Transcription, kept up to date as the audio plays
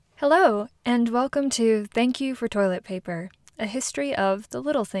Hello, and welcome to Thank You for Toilet Paper, a history of the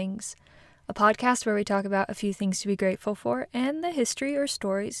little things, a podcast where we talk about a few things to be grateful for and the history or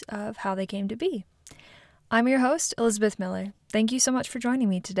stories of how they came to be. I'm your host, Elizabeth Miller. Thank you so much for joining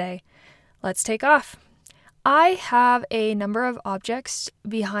me today. Let's take off. I have a number of objects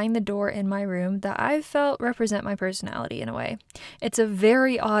behind the door in my room that I felt represent my personality in a way. It's a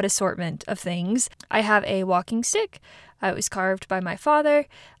very odd assortment of things. I have a walking stick. It was carved by my father,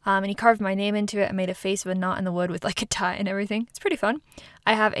 and he carved my name into it and made a face of a knot in the wood with like a tie and everything. It's pretty fun.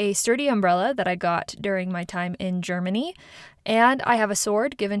 I have a sturdy umbrella that I got during my time in Germany, and I have a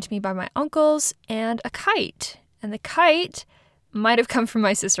sword given to me by my uncles and a kite. And the kite might have come from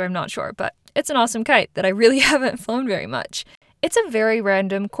my sister, I'm not sure, but it's an awesome kite that I really haven't flown very much. It's a very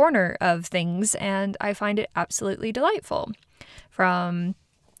random corner of things, and I find it absolutely delightful. From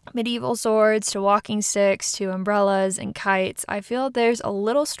medieval swords to walking sticks to umbrellas and kites, I feel there's a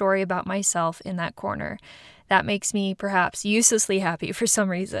little story about myself in that corner. That makes me perhaps uselessly happy for some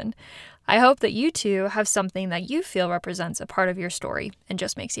reason. I hope that you too have something that you feel represents a part of your story and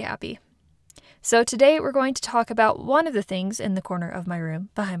just makes you happy. So today we're going to talk about one of the things in the corner of my room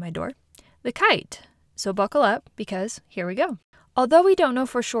behind my door, the kite. So buckle up because here we go. Although we don't know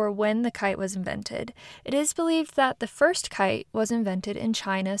for sure when the kite was invented, it is believed that the first kite was invented in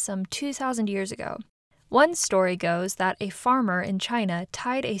China some 2,000 years ago. One story goes that a farmer in China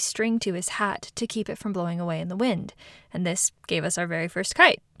tied a string to his hat to keep it from blowing away in the wind, and this gave us our very first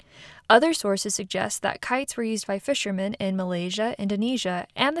kite. Other sources suggest that kites were used by fishermen in Malaysia, Indonesia,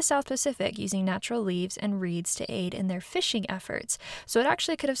 and the South Pacific using natural leaves and reeds to aid in their fishing efforts, so it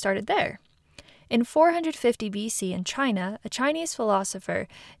actually could have started there. In 450 BC in China, a Chinese philosopher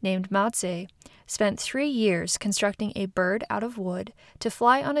named Mao Tse spent 3 years constructing a bird out of wood to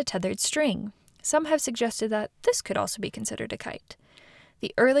fly on a tethered string. Some have suggested that this could also be considered a kite.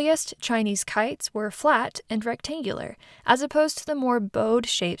 The earliest Chinese kites were flat and rectangular, as opposed to the more bowed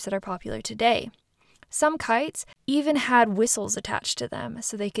shapes that are popular today. Some kites even had whistles attached to them,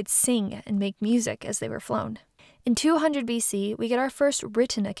 so they could sing and make music as they were flown. In 200 BC, we get our first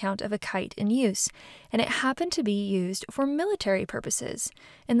written account of a kite in use, and it happened to be used for military purposes.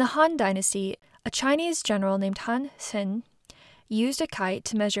 In the Han Dynasty, a Chinese general named Han Sen used a kite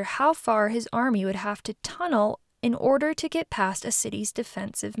to measure how far his army would have to tunnel in order to get past a city's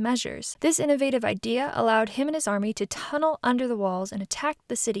defensive measures. This innovative idea allowed him and his army to tunnel under the walls and attack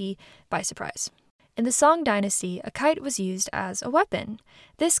the city by surprise. In the Song Dynasty, a kite was used as a weapon.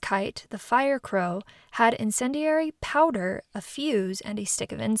 This kite, the fire crow, had incendiary powder, a fuse, and a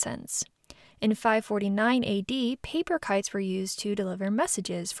stick of incense. In 549 AD, paper kites were used to deliver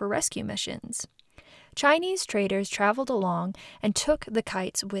messages for rescue missions. Chinese traders traveled along and took the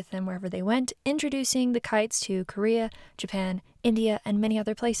kites with them wherever they went, introducing the kites to Korea, Japan, India, and many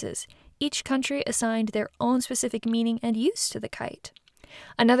other places. Each country assigned their own specific meaning and use to the kite.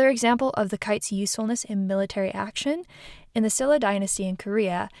 Another example of the kite's usefulness in military action, in the Silla dynasty in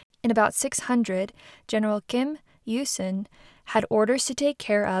Korea, in about 600, General Kim Il-sung had orders to take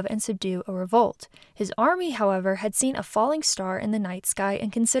care of and subdue a revolt. His army, however, had seen a falling star in the night sky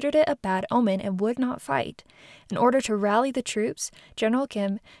and considered it a bad omen and would not fight. In order to rally the troops, General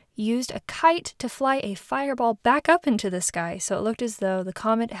Kim used a kite to fly a fireball back up into the sky, so it looked as though the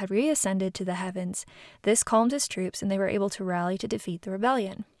comet had reascended to the heavens. This calmed his troops, and they were able to rally to defeat the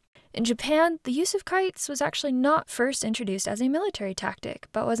rebellion. In Japan, the use of kites was actually not first introduced as a military tactic,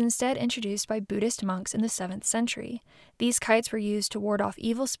 but was instead introduced by Buddhist monks in the 7th century. These kites were used to ward off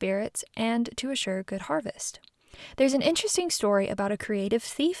evil spirits and to assure good harvest. There's an interesting story about a creative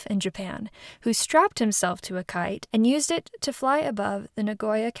thief in Japan who strapped himself to a kite and used it to fly above the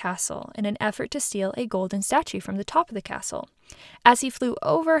Nagoya Castle in an effort to steal a golden statue from the top of the castle. As he flew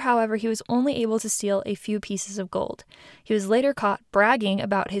over, however, he was only able to steal a few pieces of gold. He was later caught bragging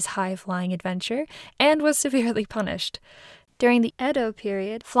about his high-flying adventure and was severely punished. During the Edo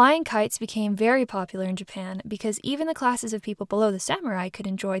period, flying kites became very popular in Japan because even the classes of people below the samurai could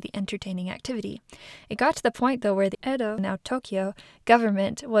enjoy the entertaining activity. It got to the point, though, where the Edo, now Tokyo,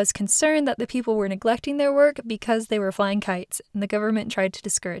 government was concerned that the people were neglecting their work because they were flying kites, and the government tried to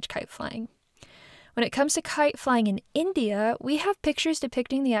discourage kite flying. When it comes to kite flying in India, we have pictures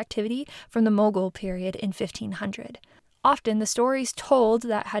depicting the activity from the Mughal period in 1500. Often, the stories told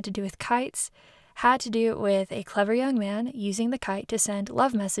that had to do with kites had to do with a clever young man using the kite to send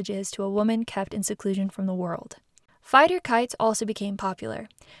love messages to a woman kept in seclusion from the world. Fighter kites also became popular.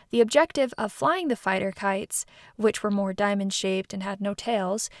 The objective of flying the fighter kites, which were more diamond-shaped and had no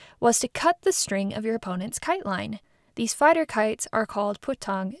tails, was to cut the string of your opponent's kite line. These fighter kites are called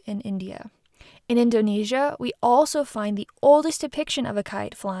putang in India. In Indonesia, we also find the oldest depiction of a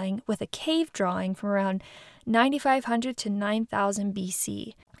kite flying with a cave drawing from around 9500 to 9000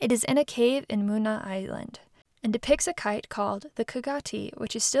 BC. It is in a cave in Muna Island and depicts a kite called the kagati,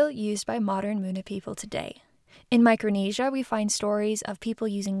 which is still used by modern Muna people today. In Micronesia, we find stories of people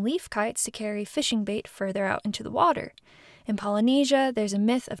using leaf kites to carry fishing bait further out into the water. In Polynesia, there's a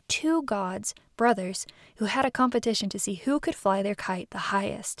myth of two gods, brothers, who had a competition to see who could fly their kite the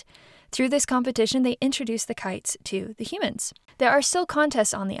highest. Through this competition, they introduced the kites to the humans. There are still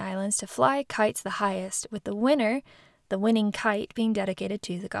contests on the islands to fly kites the highest, with the winning kite, being dedicated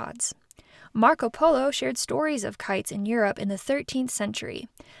to the gods. Marco Polo shared stories of kites in Europe in the 13th century.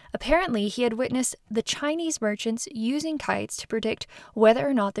 Apparently, he had witnessed the Chinese merchants using kites to predict whether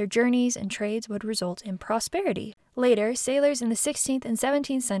or not their journeys and trades would result in prosperity. Later, sailors in the 16th and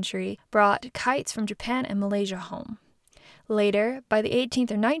 17th century brought kites from Japan and Malaysia home. Later, by the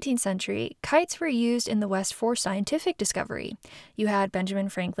 18th or 19th century, kites were used in the West for scientific discovery. You had Benjamin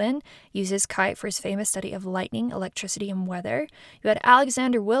Franklin use his kite for his famous study of lightning, electricity, and weather. You had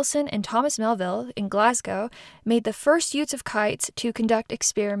Alexander Wilson and Thomas Melville in Glasgow made the first use of kites to conduct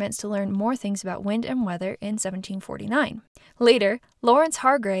experiments to learn more things about wind and weather in 1749. Later, Lawrence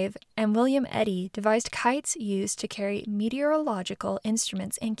Hargrave and William Eddy devised kites used to carry meteorological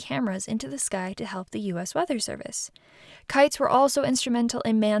instruments and cameras into the sky to help the U.S. Weather Service. Kites were also instrumental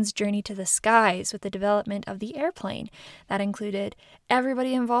in man's journey to the skies with the development of the airplane. That included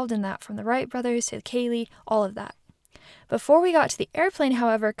everybody involved in that, from the Wright brothers to Cayley, all of that. Before we got to the airplane,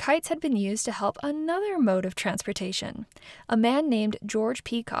 however, kites had been used to help another mode of transportation. A man named George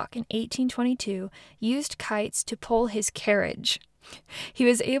Peacock in 1822 used kites to pull his carriage. He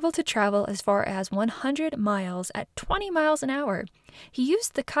was able to travel as far as 100 miles at 20 miles an hour. He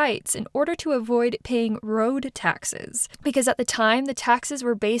used the kites in order to avoid paying road taxes, because at the time the taxes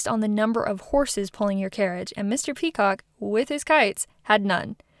were based on the number of horses pulling your carriage, and Mr. Peacock, with his kites, had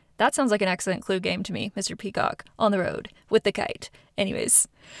none. That sounds like an excellent clue game to me, Mr. Peacock, on the road, with the kite. Anyways,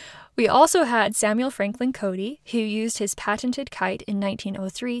 we also had Samuel Franklin Cody, who used his patented kite in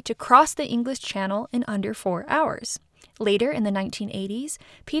 1903 to cross the English Channel in under 4 hours. Later, in the 1980s,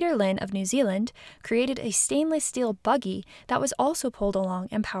 Peter Lynn of New Zealand created a stainless steel buggy that was also pulled along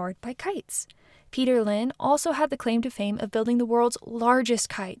and powered by kites. Peter Lynn also had the claim to fame of building the world's largest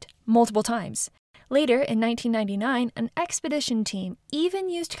kite, multiple times. Later, in 1999, an expedition team even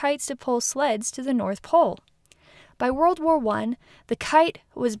used kites to pull sleds to the North Pole. By World War I, the kite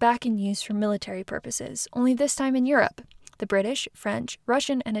was back in use for military purposes, only this time in Europe. The British, French,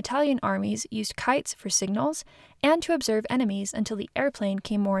 Russian, and Italian armies used kites for signals and to observe enemies until the airplane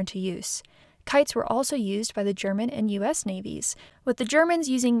came more into use. Kites were also used by the German and U.S. navies, with the Germans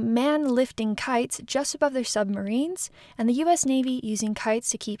using man-lifting kites just above their submarines, and the U.S. Navy using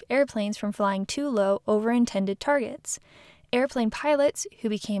kites to keep airplanes from flying too low over intended targets. Airplane pilots who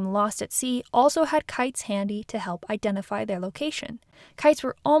became lost at sea also had kites handy to help identify their location. Kites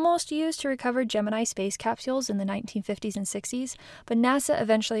were almost used to recover Gemini space capsules in the 1950s and 60s, but NASA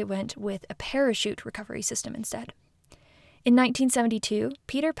eventually went with a parachute recovery system instead. In 1972,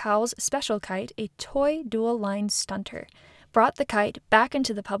 Peter Powell's Special Kite, a toy dual-line stunter, brought the kite back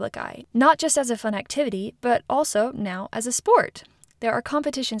into the public eye, not just as a fun activity, but also now as a sport. There are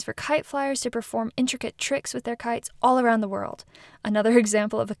competitions for kite flyers to perform intricate tricks with their kites all around the world. Another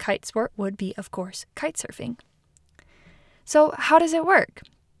example of a kite sport would be, of course, kite surfing. So, how does it work?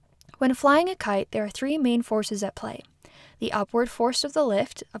 When flying a kite, there are 3 main forces at play: the upward force of the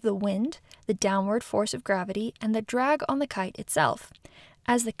lift of the wind, the downward force of gravity, and the drag on the kite itself.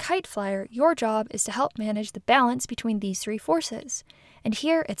 As the kite flyer, your job is to help manage the balance between these 3 forces. And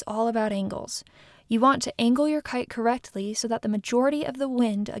here, it's all about angles. You want to angle your kite correctly so that the majority of the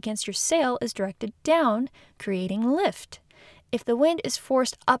wind against your sail is directed down, creating lift. If the wind is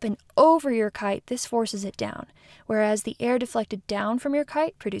forced up and over your kite, this forces it down, whereas the air deflected down from your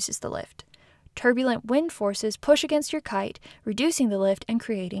kite produces the lift. Turbulent wind forces push against your kite, reducing the lift and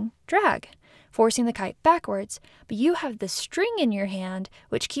creating drag, forcing the kite backwards, but you have the string in your hand,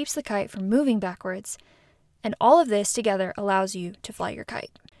 which keeps the kite from moving backwards. And all of this together allows you to fly your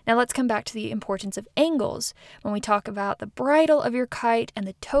kite. Now let's come back to the importance of angles. When we talk about the bridle of your kite and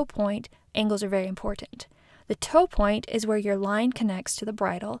the tow point, angles are very important. The tow point is where your line connects to the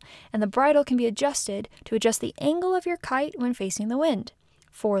bridle, and the bridle can be adjusted to adjust the angle of your kite when facing the wind.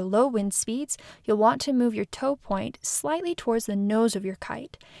 For low wind speeds, you'll want to move your tow point slightly towards the nose of your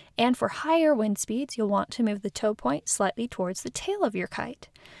kite, and for higher wind speeds, you'll want to move the tow point slightly towards the tail of your kite.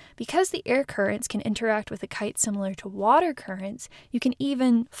 Because the air currents can interact with a kite similar to water currents, you can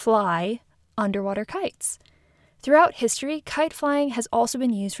even fly underwater kites. Throughout history, kite flying has also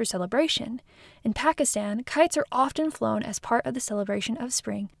been used for celebration. In Pakistan, kites are often flown as part of the celebration of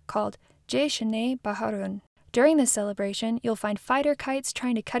spring called Jashan-e Baharun. During this celebration, you'll find fighter kites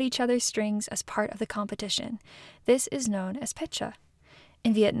trying to cut each other's strings as part of the competition. This is known as Pecha.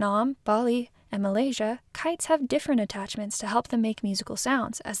 In Vietnam, Bali, and Malaysia, kites have different attachments to help them make musical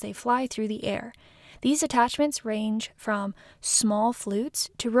sounds as they fly through the air. These attachments range from small flutes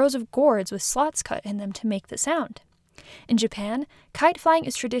to rows of gourds with slots cut in them to make the sound. In Japan, kite flying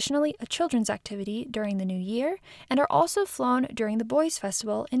is traditionally a children's activity during the New Year and are also flown during the Boys'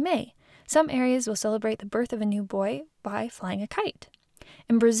 Festival in May. Some areas will celebrate the birth of a new boy by flying a kite.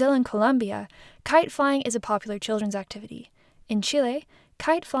 In Brazil and Colombia, kite flying is a popular children's activity. In Chile,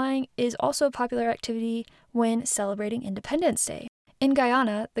 kite flying is also a popular activity when celebrating Independence Day. In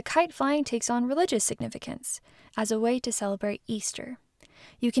Guyana, the kite flying takes on religious significance as a way to celebrate Easter.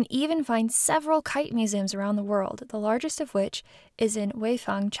 You can even find several kite museums around the world, the largest of which is in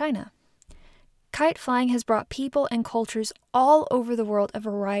Weifang, China. Kite flying has brought people and cultures all over the world a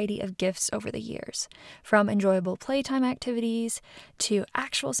variety of gifts over the years, from enjoyable playtime activities to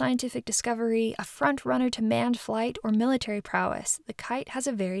actual scientific discovery, a front runner to manned flight, or military prowess. The kite has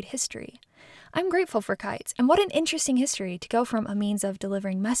a varied history. I'm grateful for kites, and what an interesting history to go from a means of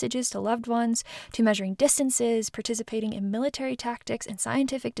delivering messages to loved ones, to measuring distances, participating in military tactics and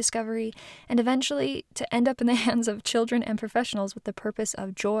scientific discovery, and eventually to end up in the hands of children and professionals with the purpose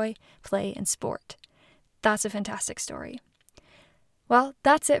of joy, play, and sport. That's a fantastic story. Well,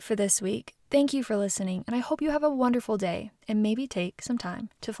 that's it for this week. Thank you for listening, and I hope you have a wonderful day, and maybe take some time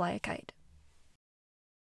to fly a kite.